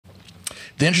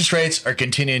The interest rates are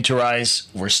continuing to rise.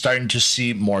 We're starting to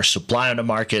see more supply on the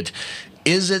market.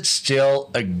 Is it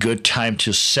still a good time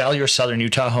to sell your Southern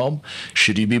Utah home?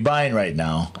 Should you be buying right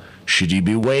now? Should you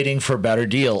be waiting for a better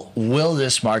deal? Will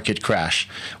this market crash?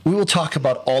 We will talk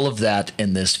about all of that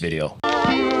in this video.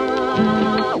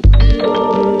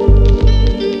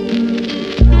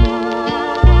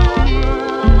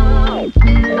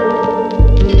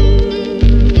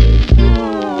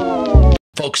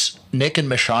 Folks, Nick and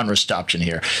Michon Rastopchin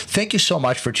here. Thank you so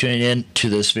much for tuning in to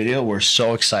this video. We're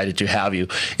so excited to have you.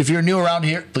 If you're new around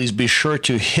here, please be sure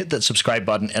to hit that subscribe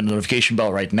button and the notification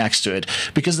bell right next to it,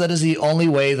 because that is the only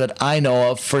way that I know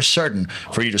of for certain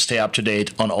for you to stay up to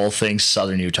date on all things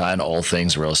Southern Utah and all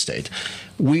things real estate.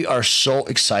 We are so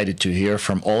excited to hear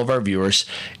from all of our viewers.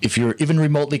 If you're even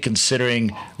remotely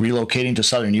considering relocating to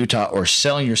Southern Utah or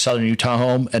selling your Southern Utah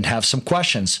home and have some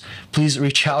questions, please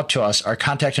reach out to us. Our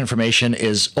contact information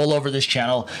is all over this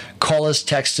channel. Call us,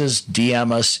 text us,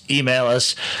 DM us, email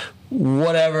us,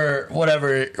 whatever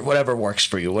works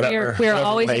for you. Whatever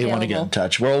always way you want to get in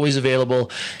touch. We're always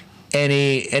available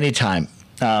anytime.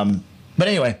 But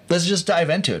anyway, let's just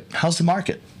dive into it. How's the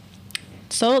market?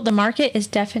 So the market is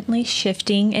definitely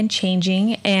shifting and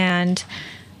changing, and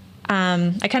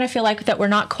I kind of feel like that we're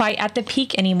not quite at the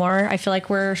peak anymore. I feel like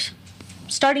we're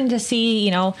starting to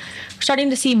see,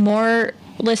 more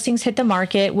listings hit the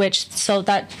market, so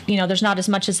that, there's not as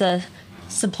much as a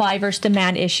supply versus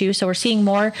demand issue. So we're seeing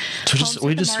more. So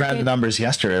we just ran the numbers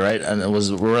yesterday, right? And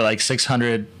we were like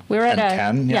 600. We were at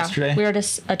 10 yesterday. We were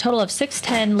at a total of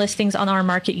 610 listings on our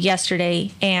market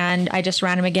yesterday, and I just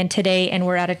ran them again today, and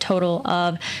we're at a total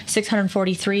of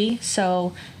 643.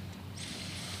 So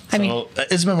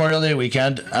it's Memorial Day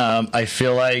weekend. I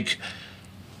feel like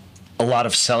a lot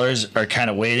of sellers are kind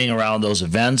of waiting around those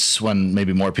events when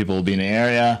maybe more people will be in the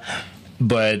area,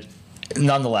 but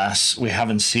nonetheless, we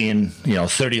haven't seen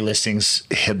 30 listings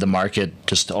hit the market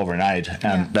just overnight,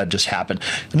 and that just happened.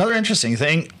 Another interesting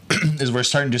thing is we're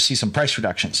starting to see some price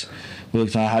reductions. We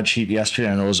looked on a hot sheet yesterday,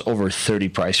 and there was over 30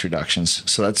 price reductions.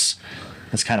 So that's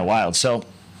kind of wild. So,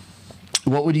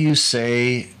 what would you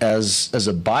say as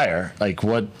a buyer? Like,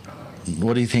 what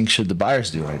do you think should the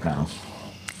buyers do right now?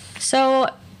 So,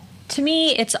 to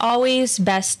me, it's always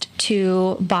best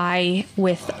to buy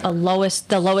with the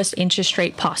lowest interest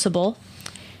rate possible.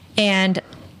 And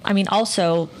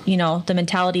also, the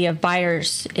mentality of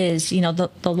buyers is, the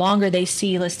longer they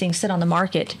see listings sit on the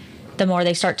market, the more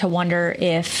they start to wonder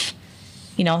if,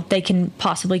 they can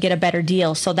possibly get a better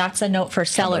deal. So that's a note for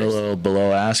sellers. A little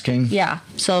below asking. Yeah.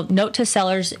 So note to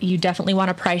sellers, you definitely want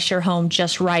to price your home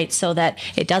just right so that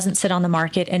it doesn't sit on the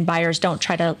market and buyers don't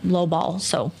try to lowball.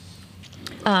 So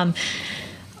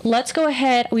let's go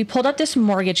ahead. We pulled up this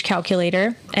mortgage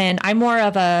calculator, and I'm more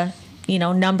of a,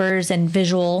 numbers and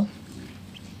visual.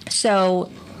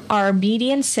 So our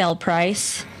median sale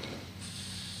price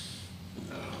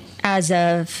as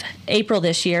of April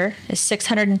this year is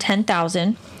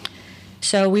 $610,000.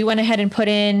 So we went ahead and put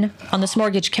in on this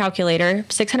mortgage calculator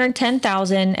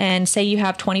 $610,000, and say you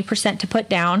have 20% to put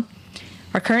down.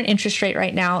 Our current interest rate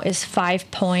right now is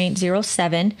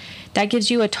 5.07. That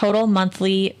gives you a total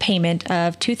monthly payment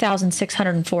of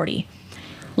 $2,640.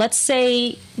 Let's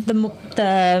say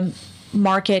the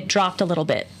market dropped a little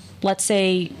bit. Let's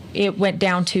say it went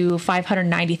down to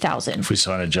 $590,000. If we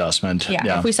saw an adjustment.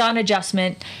 Yeah. If we saw an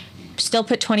adjustment, still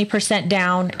put 20%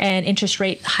 down, and interest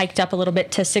rate hiked up a little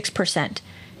bit to 6%.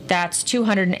 That's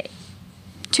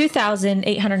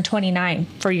 $2,829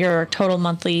 for your total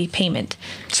monthly payment.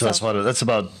 So that's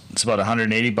about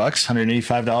 $180,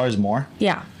 $185 more.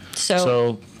 Yeah.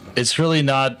 So it's really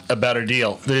not a better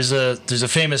deal. There's a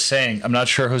famous saying. I'm not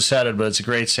sure who said it, but it's a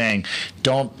great saying.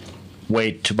 Don't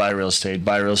wait to buy real estate.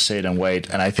 Buy real estate and wait.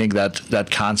 And I think that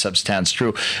concept stands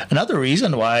true. Another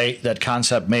reason why that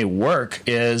concept may work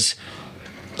is,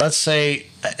 let's say,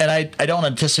 and I don't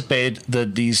anticipate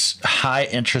that these high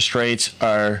interest rates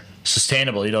are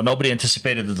sustainable. Nobody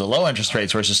anticipated that the low interest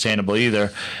rates were sustainable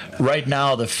either. Right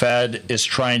now, the Fed is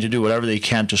trying to do whatever they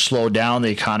can to slow down the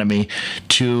economy,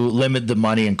 to limit the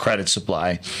money and credit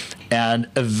supply. And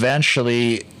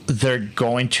eventually, they're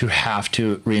going to have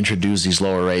to reintroduce these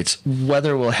lower rates.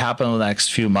 Whether it will happen in the next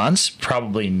few months,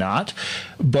 probably not.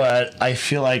 But I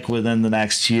feel like within the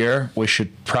next year, we should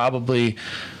probably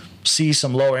see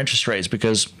some lower interest rates,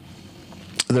 because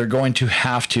they're going to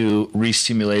have to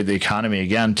re-stimulate the economy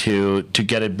again to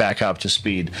get it back up to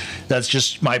speed. That's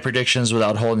just my predictions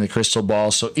without holding the crystal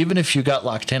ball. So even if you got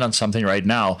locked in on something right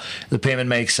now, the payment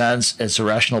makes sense, it's a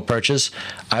rational purchase,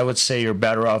 I would say you're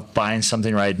better off buying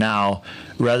something right now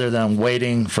rather than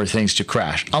waiting for things to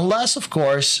crash. Unless, of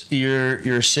course,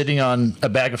 you're sitting on a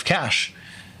bag of cash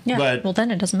Yeah. But, well,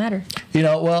 then it doesn't matter.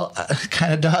 Well, it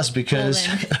kind of does, because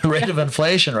rate of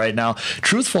inflation right now,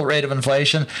 truthful rate of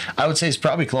inflation, I would say is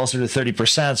probably closer to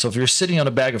 30%. So if you're sitting on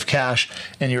a bag of cash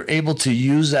and you're able to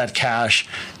use that cash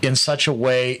in such a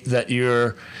way that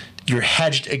you're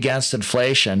hedged against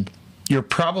inflation, you're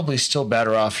probably still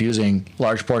better off using a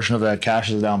large portion of that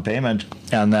cash as a down payment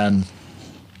and then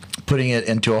putting it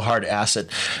into a hard asset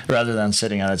rather than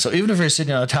sitting on it. So even if you're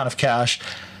sitting on a ton of cash,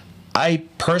 I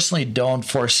personally don't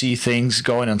foresee things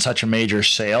going on such a major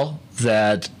sale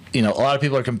that, a lot of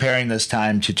people are comparing this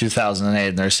time to 2008,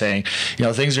 and they're saying,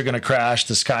 things are going to crash,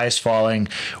 the sky is falling,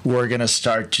 we're going to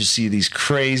start to see these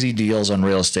crazy deals on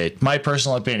real estate. My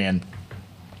personal opinion,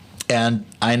 and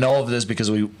I know of this because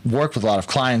we work with a lot of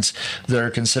clients that are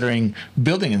considering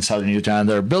building in Southern Utah and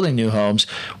they're building new homes.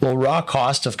 Well, raw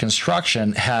cost of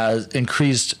construction has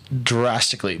increased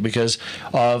drastically because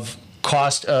of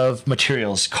cost of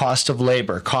materials, cost of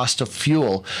labor, cost of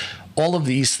fuel. All of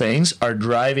these things are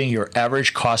driving your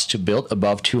average cost to build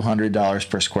above $200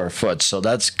 per square foot. So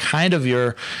that's kind of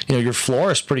your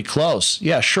floor is pretty close.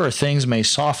 Yeah, sure, things may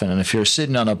soften. And if you're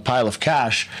sitting on a pile of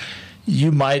cash,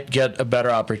 you might get a better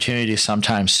opportunity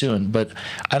sometime soon. But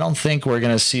I don't think we're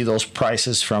going to see those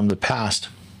prices from the past.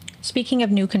 Speaking of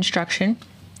new construction,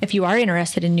 if you are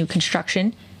interested in new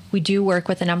construction, we do work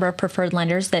with a number of preferred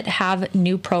lenders that have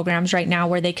new programs right now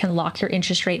where they can lock your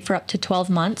interest rate for up to 12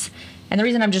 months. And the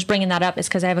reason I'm just bringing that up is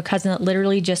because I have a cousin that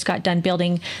literally just got done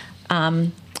building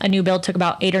a new build, took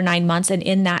about 8 or 9 months. And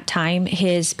in that time,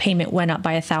 his payment went up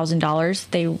by $1,000.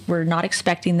 They were not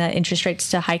expecting the interest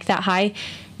rates to hike that high.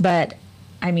 But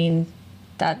I mean,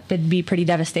 that would be pretty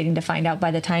devastating to find out by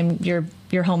the time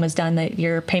your home is done that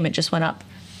your payment just went up.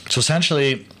 So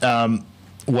essentially,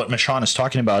 what Michon is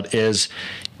talking about is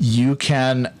you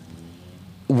can,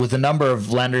 with a number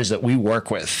of lenders that we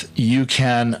work with, you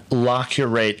can lock your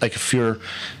rate. Like if you're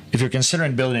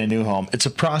considering building a new home, it's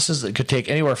a process that could take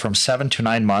anywhere from 7 to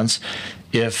 9 months.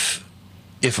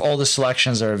 If all the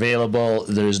selections are available,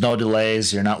 there's no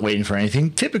delays, you're not waiting for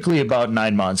anything, typically about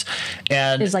 9 months.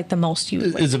 And it's like the most you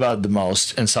would wait. It's about the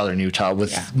most in Southern Utah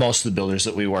with most of the builders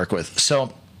that we work with.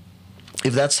 So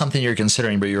if that's something you're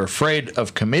considering, but you're afraid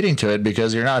of committing to it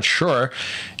because you're not sure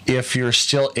if you're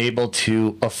still able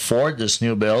to afford this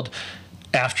new build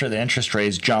after the interest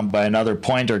rates jump by another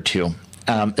point or two,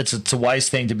 it's a wise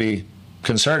thing to be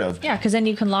conservative. Yeah, because then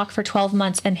you can lock for 12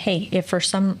 months. And hey, if for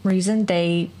some reason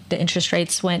the interest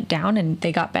rates went down and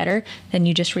they got better, then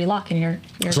you just relock and you're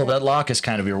so good. That lock is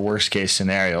kind of your worst case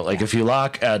scenario. Like if you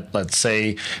lock at, let's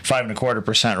say,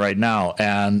 5.25% right now,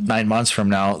 and 9 months from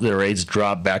now the rates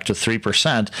drop back to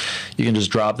 3%, you can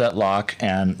just drop that lock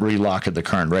and relock at the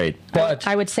current rate. But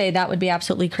I would say that would be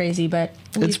absolutely crazy, but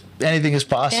anything is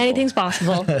possible. Anything's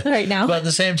possible right now. But at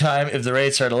the same time, if the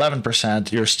rates are at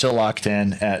 11%, you're still locked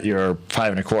in at your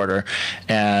 5.25%,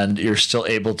 and you're still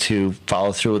able to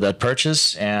follow through with that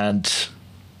purchase, and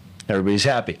everybody's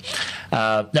happy.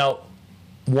 Now,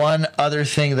 one other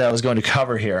thing that I was going to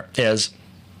cover here is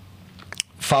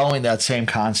following that same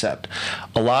concept.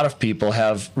 A lot of people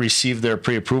have received their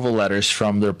pre-approval letters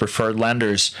from their preferred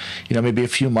lenders, maybe a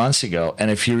few months ago. And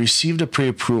if you received a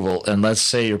pre-approval, and let's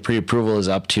say your pre-approval is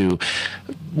up to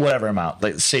whatever amount,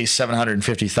 like say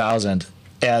 $750,000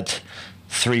 at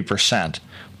 3%,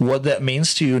 what that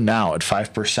means to you now at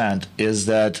 5% is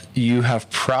that you have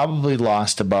probably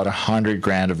lost about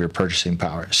 $100,000 of your purchasing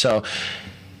power. So,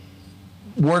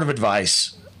 word of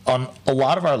advice on a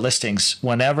lot of our listings,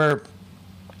 whenever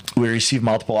we receive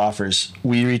multiple offers,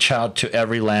 we reach out to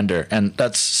every lender, and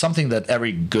that's something that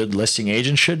every good listing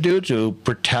agent should do to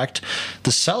protect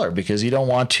the seller, because you don't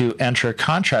want to enter a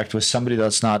contract with somebody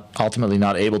that's ultimately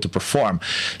not able to perform.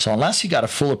 So unless you got a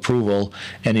full approval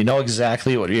and you know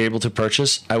exactly what you're able to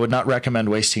purchase, I would not recommend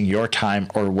wasting your time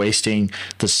or wasting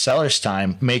the seller's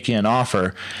time making an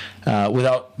offer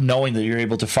without knowing that you're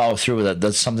able to follow through with it.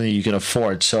 That's something that you can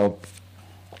afford. So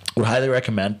would highly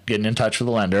recommend getting in touch with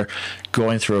the lender,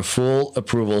 going through a full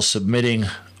approval, submitting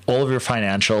all of your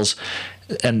financials.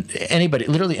 And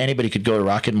literally anybody could go to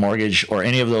Rocket Mortgage or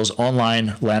any of those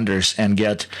online lenders and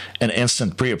get an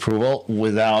instant pre-approval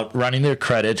without running their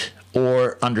credit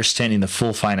or understanding the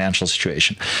full financial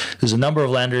situation. There's a number of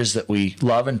lenders that we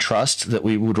love and trust that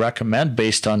we would recommend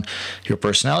based on your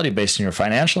personality, based on your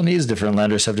financial needs. Different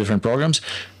lenders have different programs.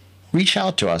 Reach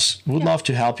out to us. We'd love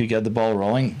to help you get the ball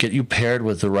rolling, get you paired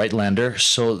with the right lender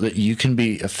so that you can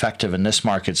be effective in this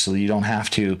market, so that you don't have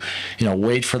to,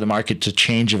 wait for the market to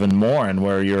change even more, and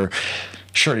where you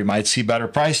might see better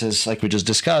prices like we just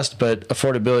discussed, but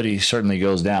affordability certainly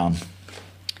goes down.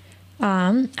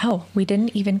 We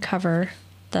didn't even cover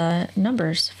the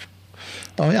numbers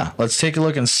Oh, yeah. Let's take a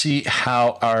look and see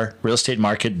how our real estate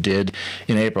market did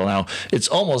in April. Now, it's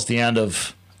almost the end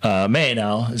of May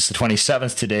now. It's the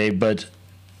 27th today, but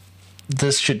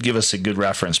this should give us a good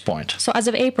reference point. So as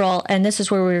of April, and this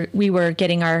is where we were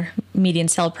getting our median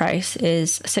sale price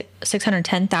is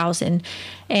 $610,000.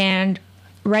 And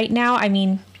right now, I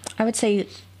mean, I would say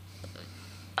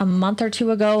a month or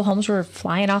two ago, homes were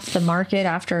flying off the market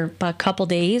after a couple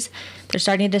days. They're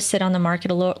starting to sit on the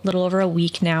market a little over a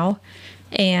week now.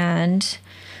 And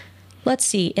let's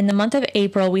see, in the month of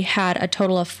April, we had a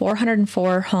total of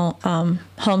 404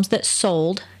 homes that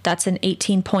sold. That's an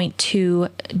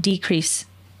 18.2 decrease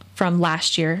from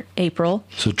last year, April.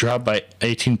 So dropped by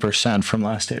 18% from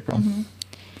last April. Mm-hmm.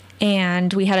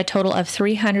 And we had a total of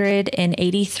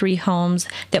 383 homes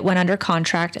that went under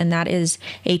contract, and that is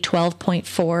a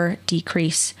 12.4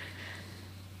 decrease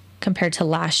compared to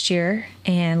last year.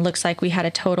 And looks like we had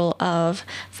a total of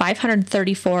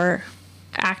 534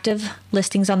 active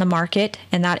listings on the market,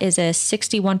 and that is a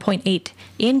 61.8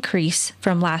 increase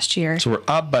from last year. So we're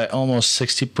up by almost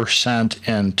 60%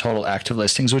 in total active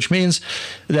listings, which means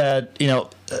that, you know,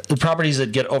 the properties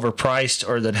that get overpriced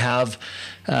or that have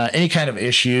any kind of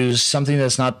issues, something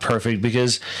that's not perfect,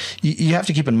 because you have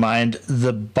to keep in mind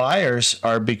the buyers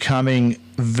are becoming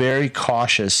very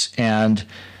cautious, and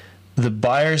the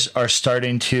buyers are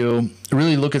starting to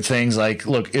really look at things like,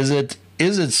 look, is it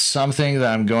something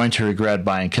that I'm going to regret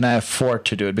buying? Can I afford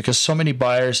to do it? Because so many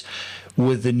buyers,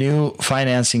 with the new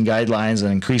financing guidelines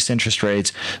and increased interest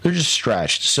rates, they're just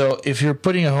stretched. So if you're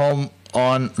putting a home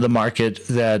on the market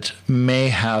that may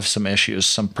have some issues,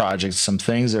 some projects, some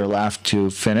things that are left to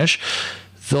finish,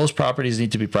 those properties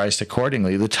need to be priced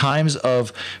accordingly. The times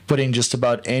of putting just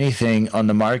about anything on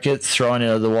the market, throwing it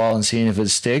at the wall and seeing if it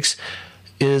sticks,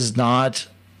 is not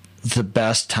the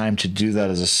best time to do that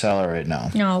as a seller right now.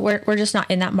 No, we're just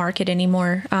not in that market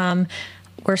anymore.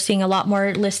 We're seeing a lot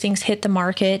more listings hit the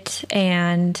market,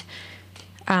 and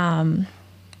a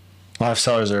lot of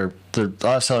sellers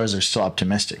are still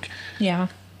optimistic. Yeah.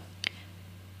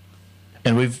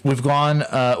 And we've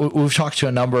talked to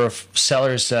a number of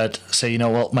sellers that say, you know,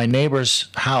 well, my neighbor's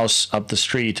house up the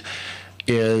street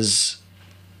is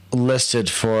listed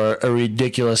for a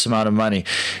ridiculous amount of money.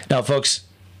 Now, folks,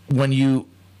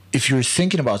 if you're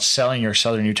thinking about selling your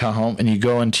Southern Utah home and you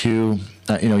go into,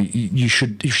 you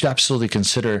should absolutely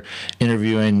consider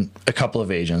interviewing a couple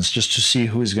of agents just to see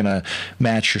who is going to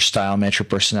match your style, match your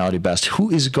personality best, who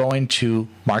is going to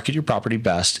market your property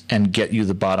best and get you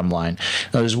the bottom line.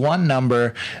 Now, there's one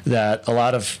number that a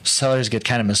lot of sellers get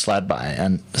kind of misled by,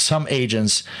 and some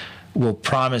agents will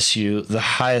promise you the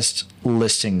highest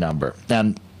listing number.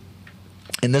 And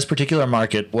in this particular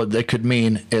market, what that could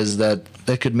mean is that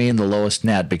could mean the lowest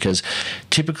net, because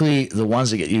typically the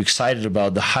ones that get you excited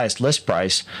about the highest list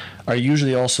price are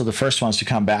usually also the first ones to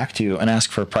come back to you and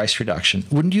ask for a price reduction.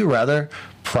 Wouldn't you rather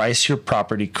price your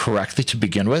property correctly to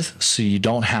begin with so you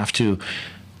don't have to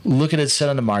look at it set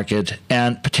on the market?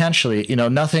 And potentially,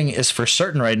 nothing is for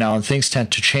certain right now, and things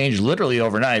tend to change literally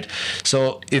overnight.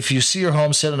 So if you see your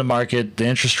home set on the market, the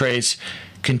interest rates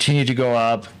continue to go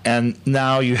up, and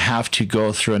now you have to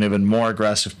go through an even more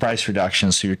aggressive price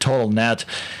reduction, so your total net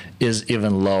is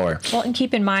even lower. Well, and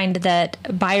keep in mind that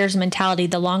buyers' mentality,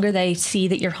 the longer they see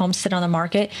that your home's sit on the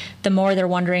market, the more they're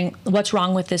wondering, what's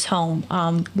wrong with this home?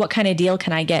 What kind of deal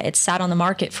can I get? It's sat on the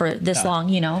market for this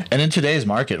long, And in today's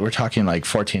market, we're talking like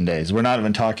 14 days. We're not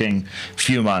even talking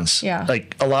few months. Yeah.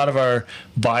 Like a lot of our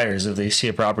buyers, if they see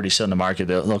a property sit on the market,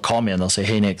 they'll call me and they'll say,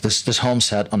 hey, Nick, this home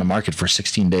sat on the market for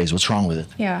 16 days. What's wrong with it?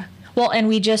 Yeah. Well, and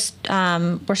we just,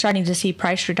 we're starting to see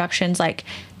price reductions. Like,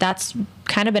 that's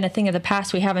kind of been a thing of the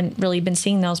past. We haven't really been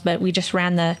seeing those, but we just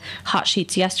ran the hot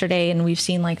sheets yesterday, and we've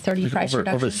seen like 30 price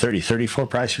reductions. Over 34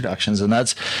 price reductions. And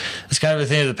that's kind of a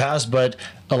thing of the past, but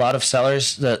a lot of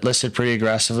sellers that listed pretty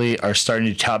aggressively are starting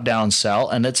to top down sell.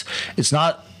 And it's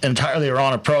not entirely a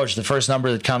wrong approach. The first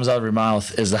number that comes out of your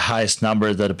mouth is the highest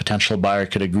number that a potential buyer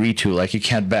could agree to. Like, you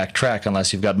can't backtrack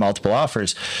unless you've got multiple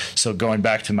offers. So going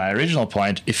back to my original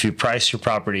point, if you price your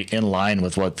property in line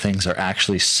with what things are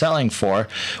actually selling for,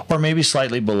 or maybe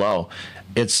slightly below,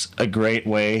 it's a great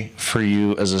way for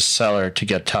you as a seller to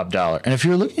get top dollar. And if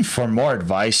you're looking for more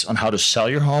advice on how to sell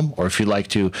your home, or if you'd like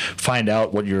to find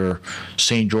out what your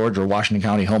St. George or Washington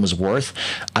County home is worth,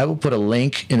 I will put a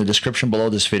link in the description below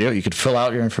this video. You could fill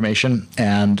out your information,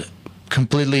 and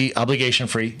completely obligation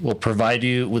free, we'll provide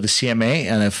you with a CMA.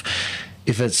 And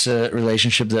if it's a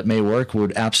relationship that may work, we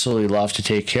would absolutely love to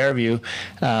take care of you.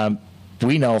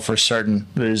 We know for certain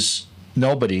there's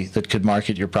nobody that could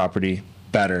market your property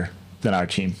better than our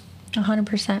team.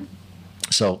 100%.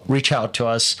 So reach out to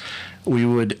us. we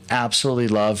would absolutely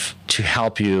love to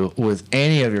help you with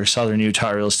any of your Southern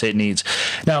Utah real estate needs.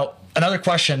 Now, another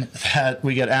question that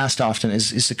we get asked often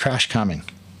is the crash coming?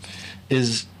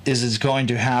 Is it going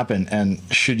to happen, and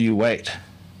should you wait?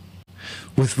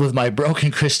 With my broken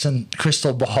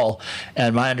crystal ball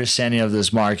and my understanding of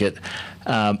this market,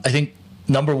 I think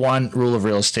number one rule of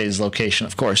real estate is location,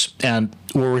 of course. And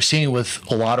what we're seeing with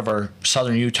a lot of our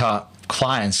Southern Utah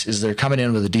clients is they're coming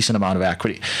in with a decent amount of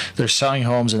equity. They're selling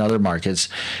homes in other markets.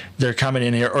 They're coming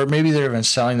in here, or maybe they're even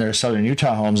selling their Southern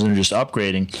Utah homes and they're just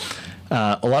upgrading.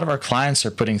 A lot of our clients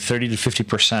are putting 30 to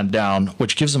 50% down,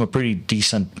 which gives them a pretty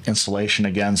decent insulation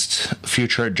against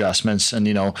future adjustments. And,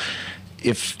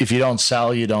 if you don't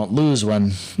sell, you don't lose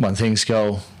when things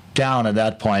go down at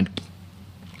that point.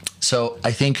 So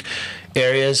I think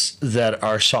areas that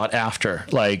are sought after,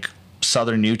 like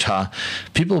Southern Utah,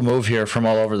 people move here from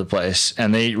all over the place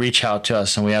and they reach out to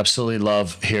us, and we absolutely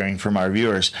love hearing from our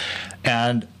viewers.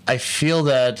 And I feel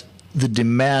that the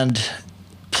demand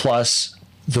plus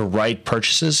the right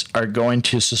purchases are going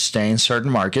to sustain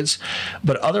certain markets,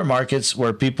 but other markets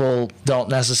where people don't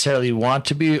necessarily want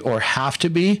to be or have to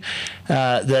be,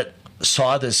 that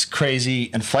saw this crazy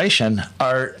inflation,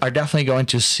 are definitely going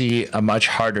to see a much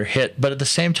harder hit. But at the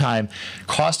same time,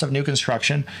 cost of new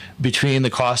construction, between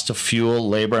the cost of fuel,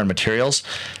 labor, and materials,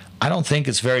 I don't think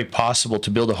it's very possible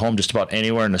to build a home just about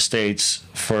anywhere in the States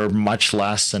for much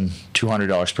less than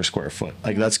 $200 per square foot.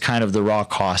 Like, that's kind of the raw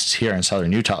costs here in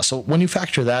Southern Utah. So when you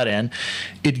factor that in,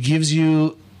 it gives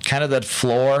you kind of that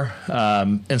floor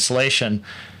insulation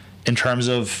in terms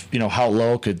of, how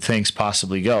low could things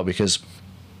possibly go. Because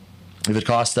if it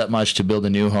costs that much to build a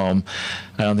new home,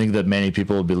 I don't think that many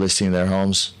people will be listing their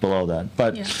homes below that.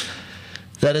 But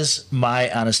that is my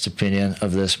honest opinion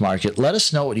of this market. Let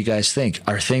us know what you guys think.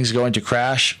 Are things going to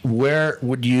crash? Where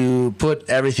would you put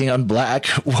everything on black?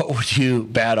 What would you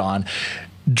bet on?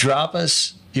 Drop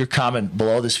us your comment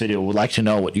below this video. We'd like to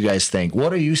know what you guys think.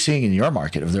 What are you seeing in your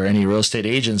market? If there are any real estate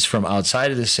agents from outside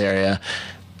of this area,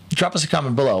 drop us a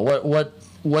comment below.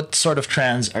 What sort of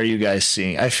trends are you guys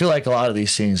seeing? I feel like a lot of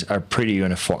these things are pretty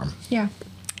uniform. Yeah.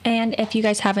 And if you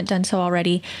guys haven't done so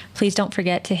already, please don't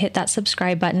forget to hit that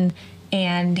subscribe button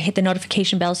and hit the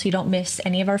notification bell so you don't miss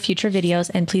any of our future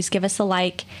videos. And please give us a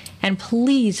like, and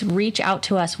please reach out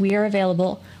to us. We are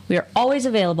available. We are always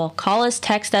available. Call us,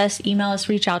 text us, email us,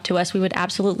 reach out to us. We would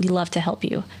absolutely love to help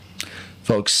you.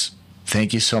 Folks,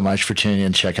 thank you so much for tuning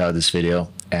in. Check out this video,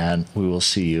 and we will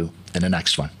see you in the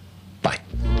next one. Bye.